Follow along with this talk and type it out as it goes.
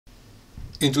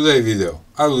In today's video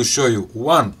I will show you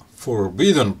one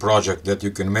forbidden project that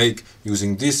you can make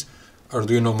using this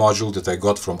Arduino module that I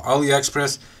got from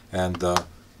Aliexpress, and the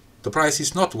price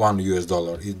is not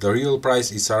 $1. The real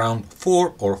price is around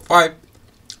 $4 or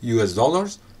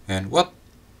 $5. And what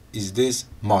is this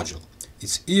module?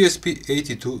 It's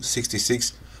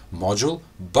ESP8266 module,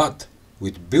 but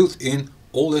with built-in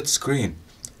OLED screen,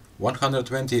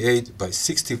 128 by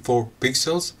 64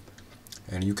 pixels,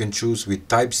 and you can choose with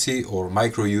Type-C or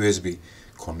micro USB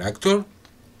connector.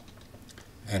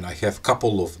 And I have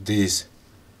couple of these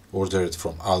ordered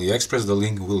from Aliexpress. The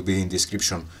link will be in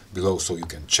description below so you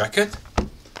can check it.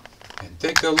 And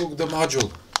take a look at the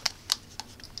module.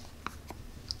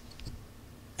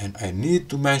 And I need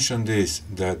to mention this,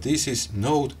 that this is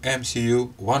Node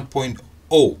MCU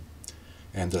 1.0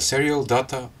 and the serial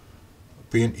data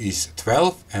pin is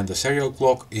 12 and the serial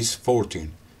clock is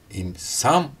 14. In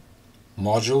some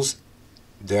modules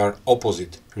they are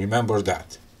opposite, remember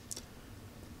that.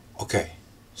 Okay,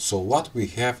 so what we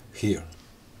have here.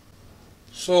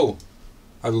 So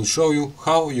I will show you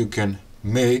how you can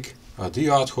make a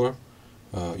Detector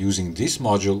using this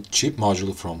module, cheap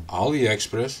module from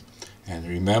Aliexpress. And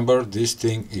remember, this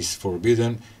thing is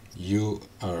forbidden. You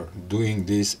are doing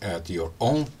this at your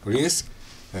own risk.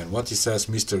 And what it says,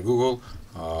 Mr. Google,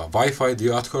 Wi-Fi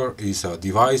Detector is a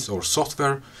device or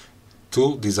software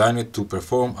tool designed to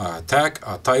perform an attack,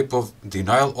 a type of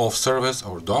denial of service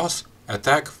or DOS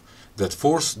attack that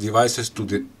force devices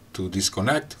to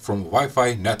disconnect from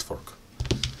Wi-Fi network.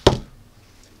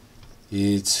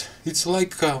 It's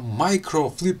like a micro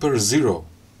flipper zero,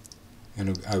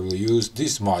 and I will use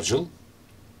this module,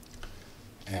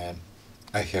 and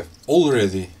I have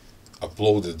already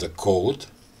uploaded the code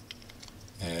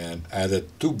and added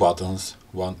two buttons.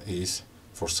 One is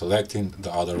for selecting,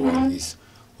 the other one is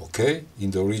OK.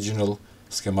 In the original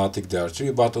schematic there are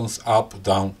three buttons, up,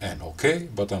 down and OK,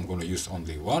 but I'm going to use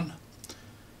only one.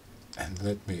 And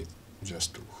let me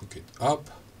just hook it up.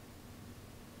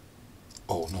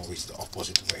 Oh no, it's the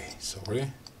opposite way,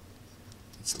 sorry.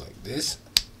 It's like this.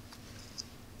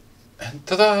 And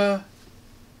ta-da!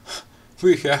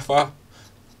 We have a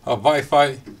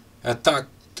Wi-Fi attack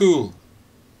tool.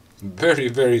 Very,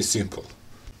 very simple.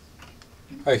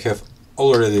 I have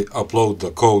already uploaded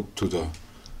the code to the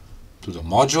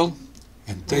module,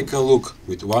 and take a look.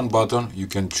 With one button you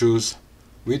can choose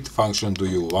which function do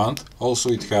you want.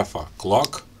 Also it have a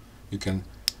clock. You can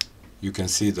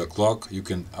see the clock. You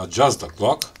can adjust the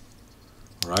clock.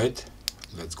 Right.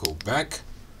 Let's go back.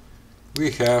 We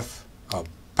have a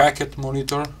packet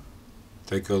monitor.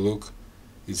 Take a look.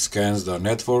 It scans the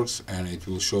networks and it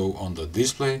will show on the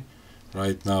display.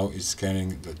 Right now it's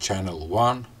scanning the channel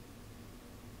 1.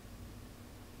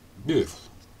 Beautiful.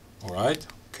 Alright,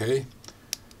 okay.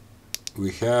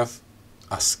 We have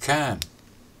a scan.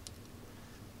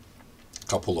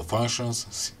 Couple of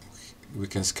functions. We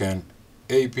can scan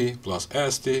AP plus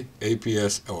ST,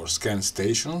 APS or scan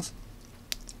stations.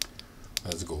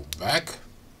 Let's go back.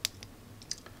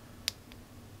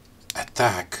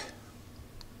 Attack,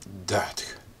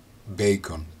 that,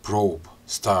 bacon, probe,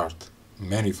 start,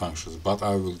 many functions, but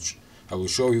I will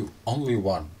show you only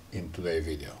one in today's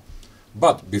video.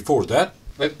 But before that,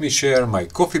 let me share my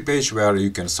Ko-fi page where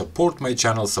you can support my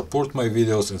channel, support my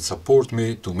videos and support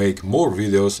me to make more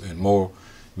videos and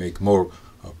make more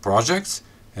projects.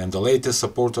 And the latest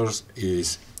supporters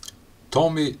is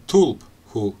Tommy Tulp,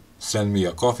 who sent me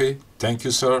a coffee. Thank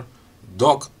you, sir.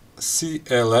 Doc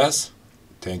CLS,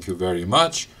 thank you very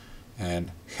much.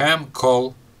 And Ham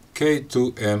Call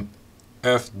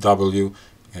K2MFW,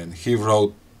 and he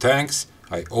wrote, thanks,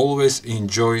 I always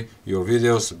enjoy your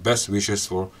videos, best wishes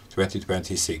for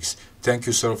 2026. Thank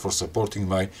you, sir, for supporting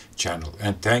my channel,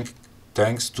 and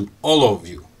thanks to all of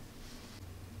you.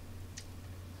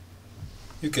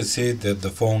 You can see that the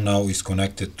phone now is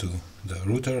connected to the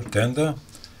router Tenda,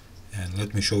 and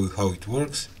let me show you how it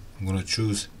works. I'm going to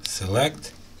choose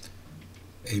select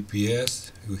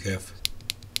APS. We have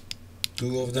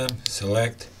two of them.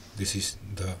 Select. This is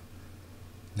the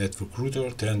network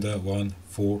router Tenda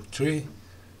 143.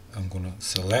 I'm going to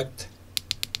select.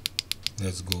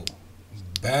 Let's go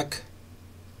back,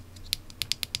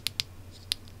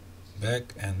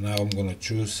 and now I'm going to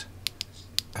choose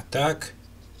attack.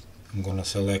 I'm going to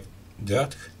select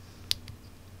that,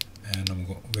 and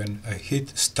when I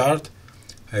hit start,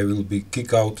 I will be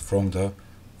kicked out from the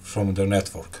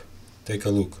network. Take a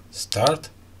look. Start,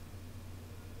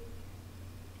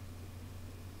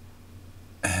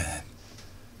 and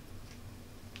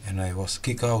I was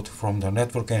kicked out from the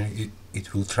network, and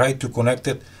it will try to connect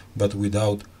it, but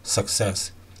without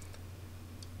success.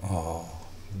 Oh,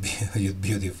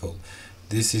 beautiful.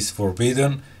 This is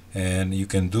forbidden, and you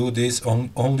can do this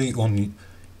only on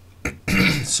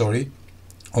sorry,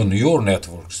 on your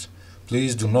networks.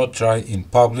 Please do not try in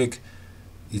public.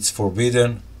 It's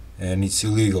forbidden and it's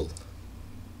illegal.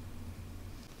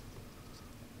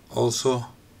 Also,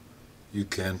 you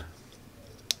can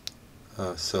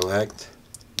select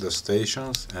the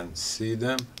stations and see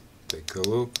them. Take a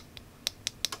look.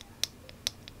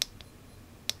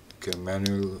 You can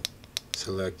manually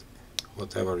select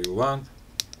whatever you want.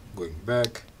 Going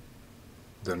back,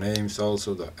 the names,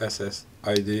 also the SS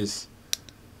IDs,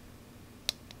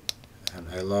 and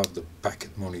I love the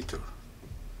packet monitor.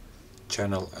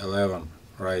 Channel 11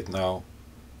 right now,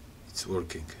 it's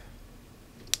working.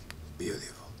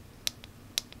 Beautiful.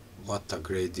 What a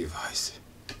great device,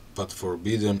 but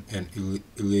forbidden and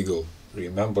illegal,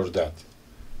 remember that.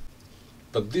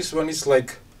 But this one is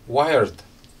like wired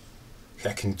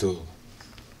hacking tool.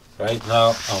 Right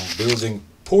now I'm building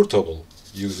portable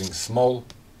using small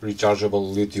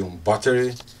rechargeable lithium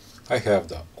battery. I have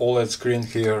the OLED screen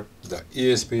here, the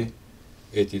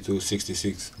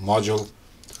ESP8266 module,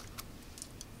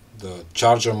 the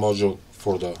charger module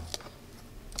for the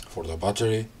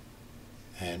battery,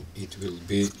 and it will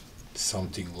be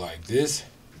something like this.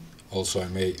 Also I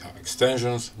made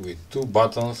extensions with 2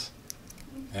 buttons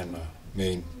and a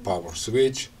main power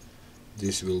switch.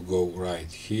 This will go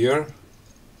right here,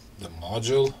 the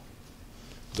module.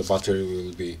 The battery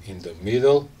will be in the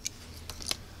middle,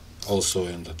 also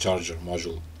in the charger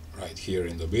module right here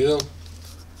in the middle,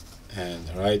 and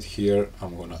right here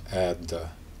I'm gonna add the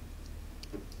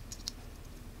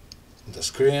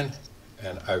screen,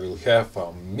 and I will have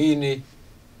a mini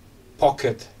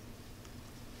pocket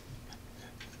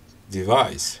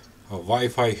device, a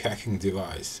Wi-Fi hacking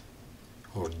device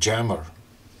or jammer.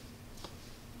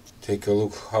 Take a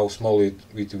look how small it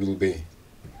will be.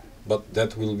 But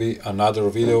that will be another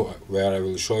video where I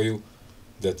will show you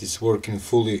that it's working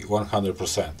fully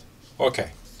 100%.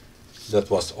 Okay,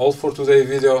 that was all for today's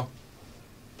video.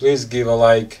 Please give a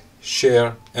like,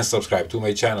 share and subscribe to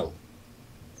my channel.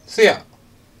 See ya!